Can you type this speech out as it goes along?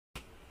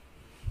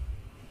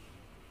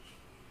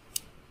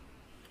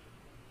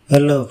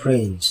Hello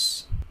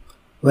friends,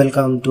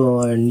 welcome to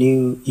our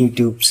new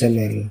YouTube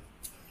channel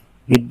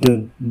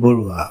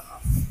bidyutbaruah.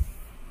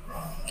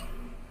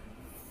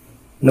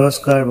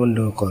 নমস্কাৰ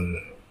বন্ধুসকল,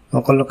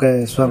 সকলোকে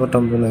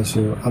স্বাগতম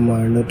জনাইছো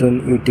আমাৰ নতুন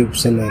YouTube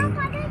চেনেল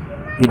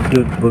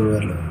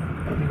বিদ্যুৎবাৰুৱালৈ।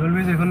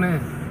 গলবি যেখনে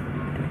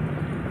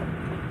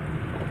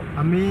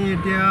আমি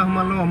এতিয়া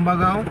হমালো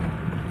অম্বাগাঁও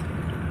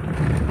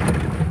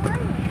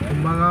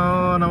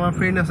আমাৰ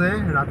ফ্ৰেন্ড আছে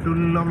ৰাতুল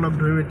লগ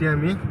ধৰিম এতিয়া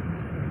আমি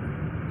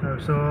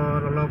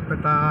তাৰপিছত অলপ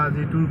এটা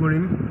আজি টুৰ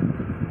কৰিম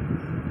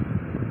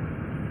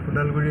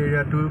ওদালগুৰি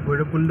এৰিয়াটো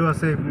ভৈৰৱকুণ্ড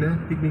আছে এইপিনে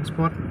পিকনিক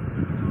স্পট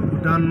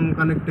ভূটান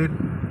কানেক্টেড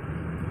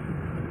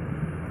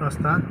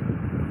ৰাস্তা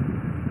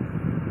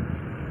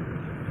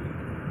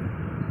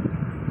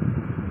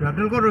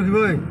ৰাতুল ক'ত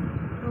ৰখিবই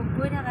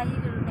গৈ থাকা ই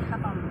দেখা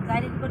পাম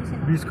গাড়ী কৰিছে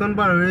না বিছখন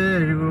পাৰ হৈ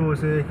হেৰি কৰিব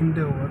আছে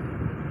এইখিনিতে হ'ব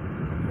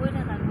গৈ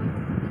থাকা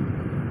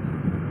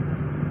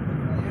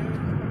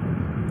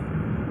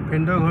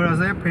ফ্ৰেণ্ডৰ ঘৰ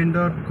আছে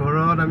ফ্ৰেণ্ডৰ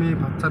ঘৰত আমি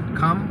ভাত চাত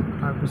খাম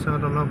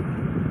তাৰপিছত অলপ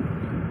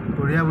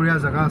বঢ়িয়া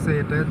জেগা আছে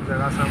ইয়াতে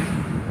জেগা চাম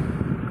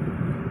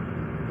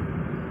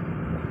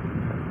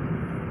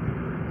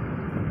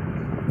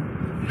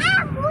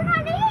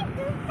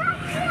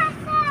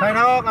চাই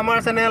থাকক আমাৰ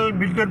চেনেল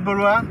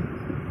বিদ্যুৎবাৰুৱা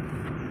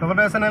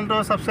লগতে চেনেলটো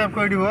ছাবস্ক্ৰাইব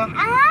কৰি দিব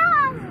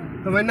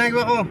তুমি নাই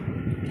কিবা কওঁ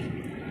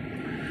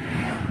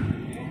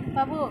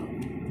বাবু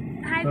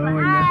হাই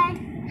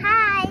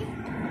হাই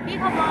কি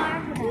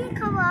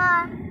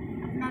খবৰ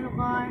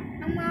আপোনালোকৰ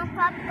আমাৰ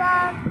পাপা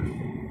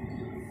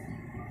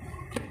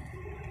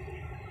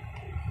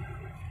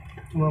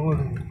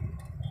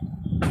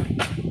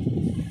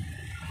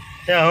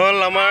এয়া হ'ল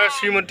আমাৰ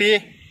শ্ৰীমতী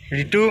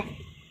ঋতু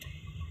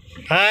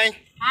হাই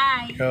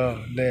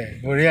দে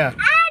বঢ়িয়া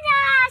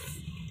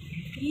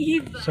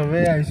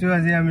চবেই আহিছোঁ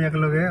আজি আমি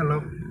একেলগে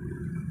অলপ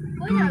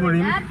টুৰ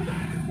কৰিম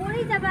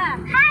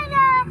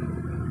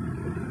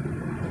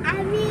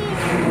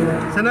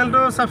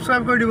চেনেলটো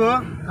ছাবস্ক্ৰাইব কৰি দিব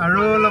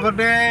আৰু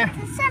লগতে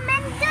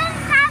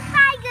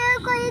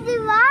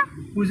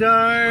পূজাৰ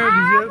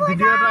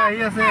ভিডিঅ' এটা আহি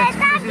আছে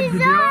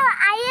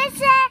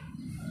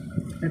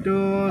এইটো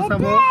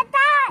চাব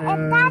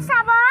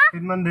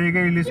কেইদিনমান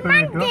দেৰিকৈ ৰিলিজ কৰিম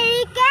এইটো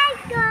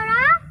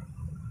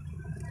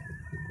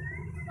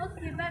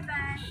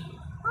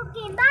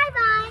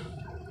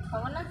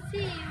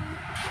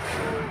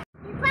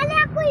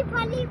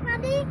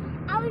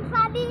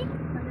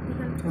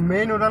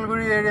মেইন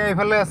ওদালগুৰি এৰিয়া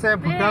এইফালে আছে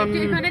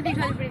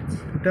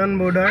ভূটান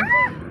বৰ্ডাৰ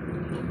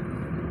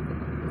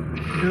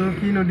এইটো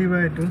কি নদী বা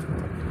এইটো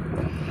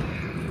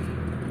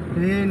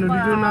এই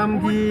নদীটোৰ নাম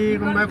কি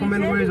কোনোবাই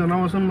কমেণ্ট কৰি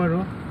জনাবচোন বাৰু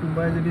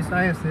কোনোবাই যদি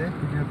চাই আছে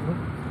ভিডিঅ'টো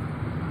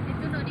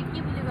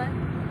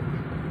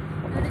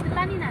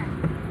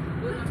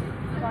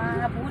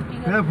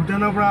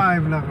ভূটানৰ পৰা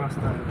এইবিলাক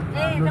ৰাস্তা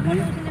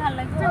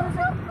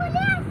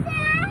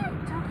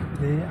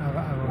এই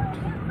আগত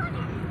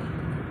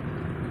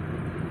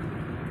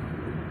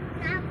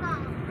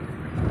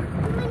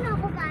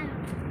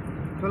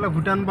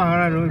ভূটান পাহাৰ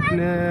আৰু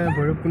এইপিনে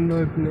ভৈৰৱকুণ্ড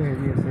এইপিনে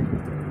হেৰি আছে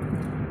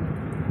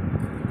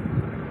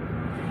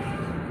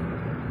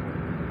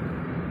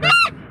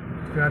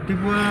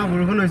ৰাতিপুৱা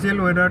বৰষুণ হৈছিল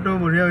ৱেডাৰটো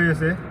বঢ়িয়া হৈ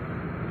আছে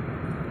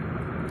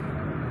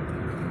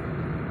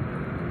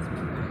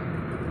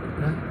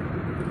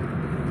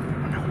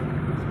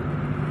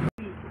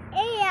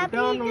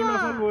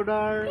অৰুণাচল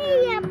বৰ্ডাৰ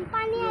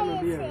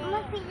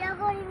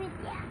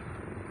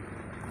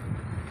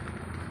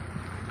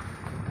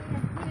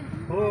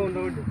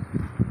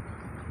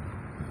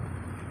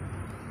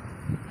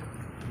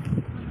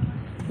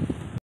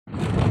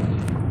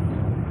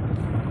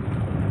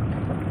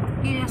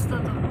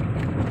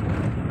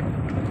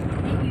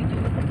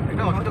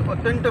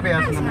অত্যন্ত বেয়া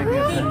আছে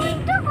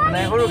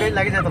সৰু গাড়ী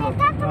লাগি যায় তলত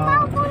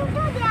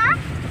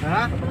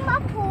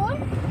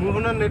মোৰ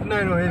ফোনত নেট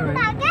নাই ৰহে ভাই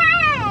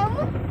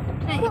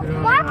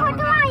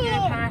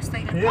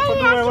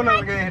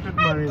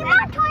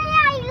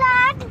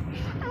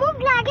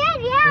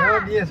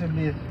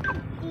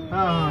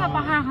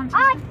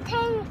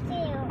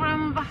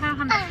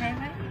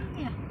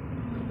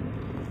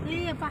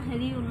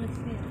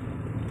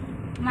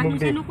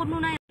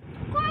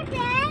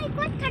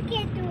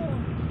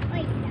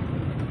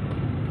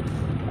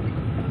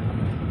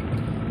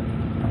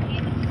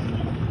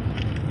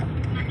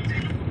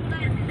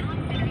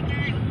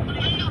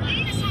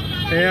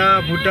এয়া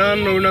ভূটান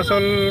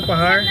অৰুণাচল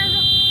পাহাৰ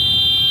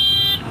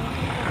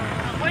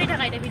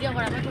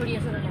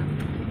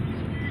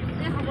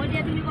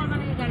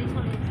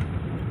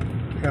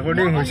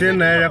ৰেকৰ্ডিং হৈছে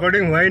নাই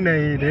ৰেকৰ্ডিং হোৱাই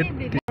নাই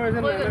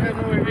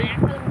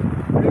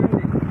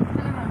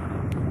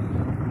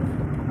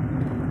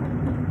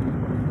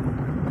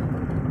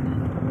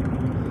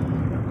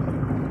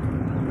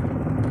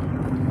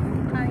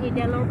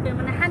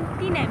মানে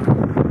শান্তি নাই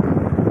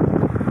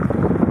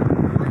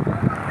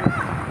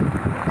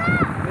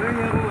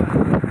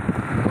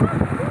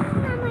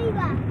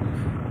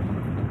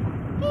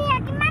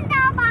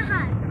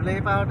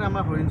পাহাৰতে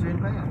আমাৰ হৰিণ চৰিণ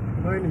পায়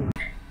হয় নেকি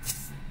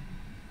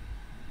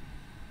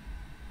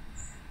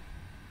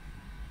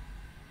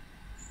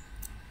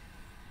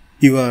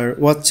You are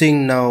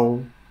watching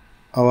now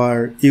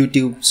our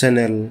YouTube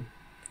channel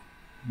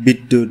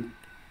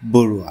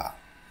bidyutbaruah.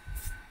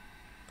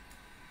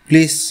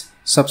 Please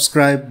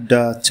subscribe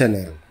the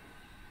channel.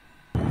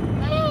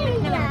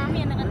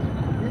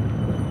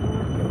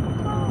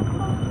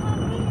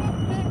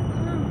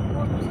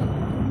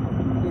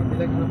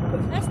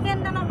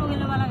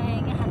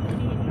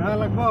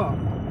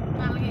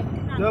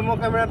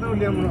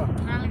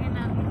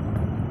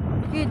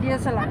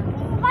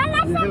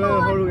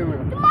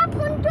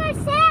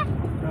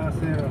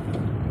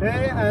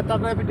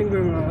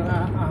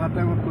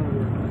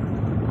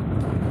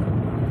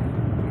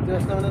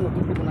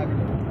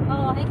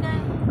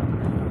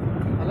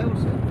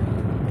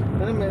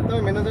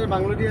 Manager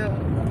bungalow দিয়া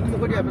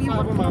মোক দিয়া পেছা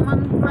হ'ব মা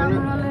বাংলো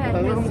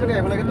মোক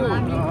দিয়া লাগে তো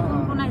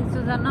কোন আহিছো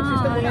জানো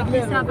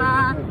ঋতিসভা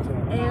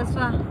এই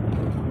সোৱা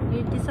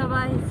ঋতিসভা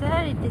আহিছে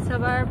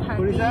ঋতিসভাৰ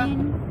ভাগিন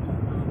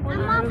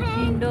আমাৰ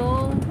ভিন্ডো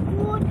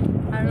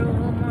আৰু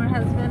মোৰ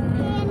হাজবেণ্ড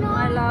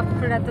মই লাভ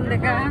ৰাতুল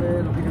ডেকা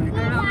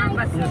আৰু আমাৰ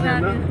বাচ্চা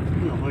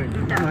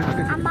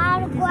আমাৰ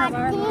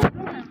গুৱাহাটী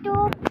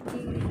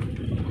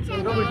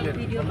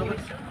ভিডিঅ'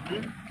 কৰিছো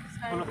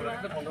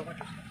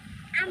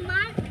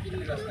আমাৰ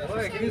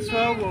এইখিনি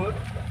চোৱা বহুত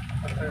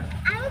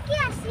আৰু কি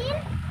আছিল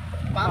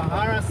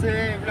পাহাৰ আছে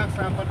এইবিলাক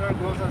চাহপাতৰ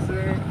গছ আছে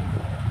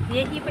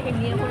এই কি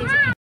এলিয়ে কৰিছে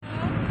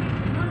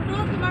কোনটো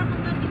তোমাৰ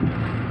কোনটো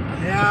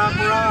এয়া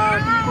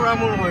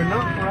Corramore হয় ন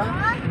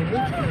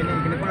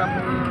এইখিনি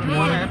Corramore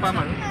মই পাম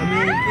আৰু আমি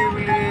কি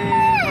বুলি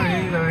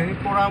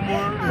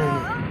Corramore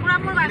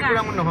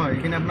নহয়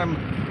এইখিনি আপোনাৰ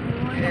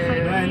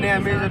এনে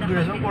আমি য'ত গৈ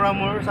আছোঁ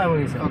Corramore চাহ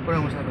বাগিচা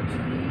Corramore চাহ বাগিচা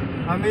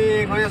আমি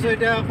গৈ আছোঁ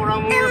এতিয়া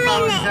Corramore চাহ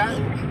বাগিচা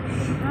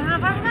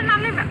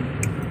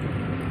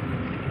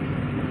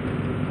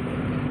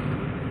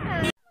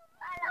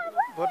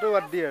ফটো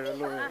বাদ দি আৰু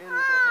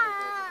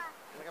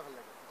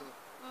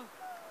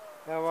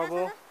বাবু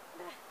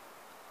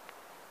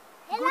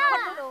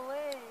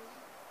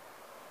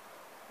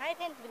হাই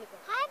ফ্ৰেন্ডছ বুলি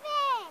কয় হাই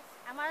ফ্ৰেন্ডছ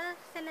আমাৰ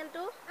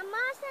চেনেলটো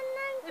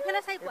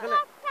ইফালে চাই পোৱা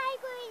ট্ৰাই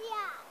কৰি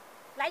দিয়া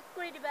লাইক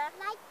কৰি দিবা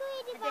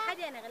দেখাই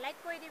দিয়া এনেকৈ লাইক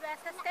কৰি দিবা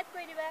সাবস্ক্ৰাইব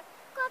কৰি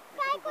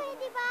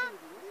দিবা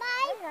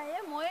মই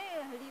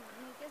হেৰি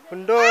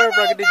সুন্দৰ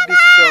প্ৰাকৃতিক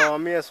দৃশ্য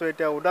আমি আছো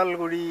এতিয়া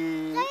ওদালগুৰি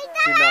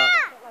জিলা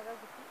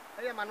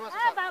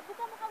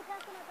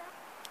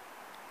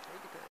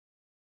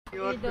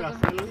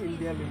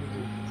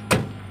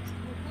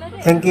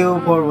Thank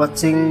you for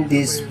watching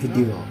this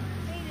video.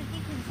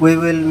 We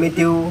will meet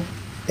you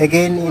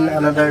again in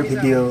another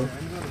video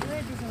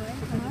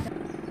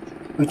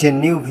with a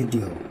new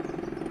video.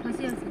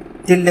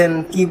 Till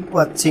then, keep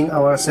watching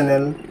our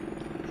channel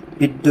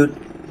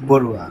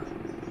bidyutbaruah.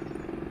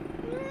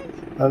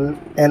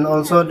 And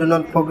also do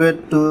not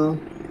forget to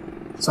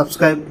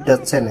subscribe the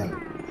channel.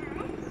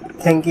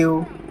 Thank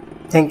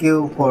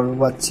you for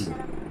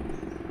watching.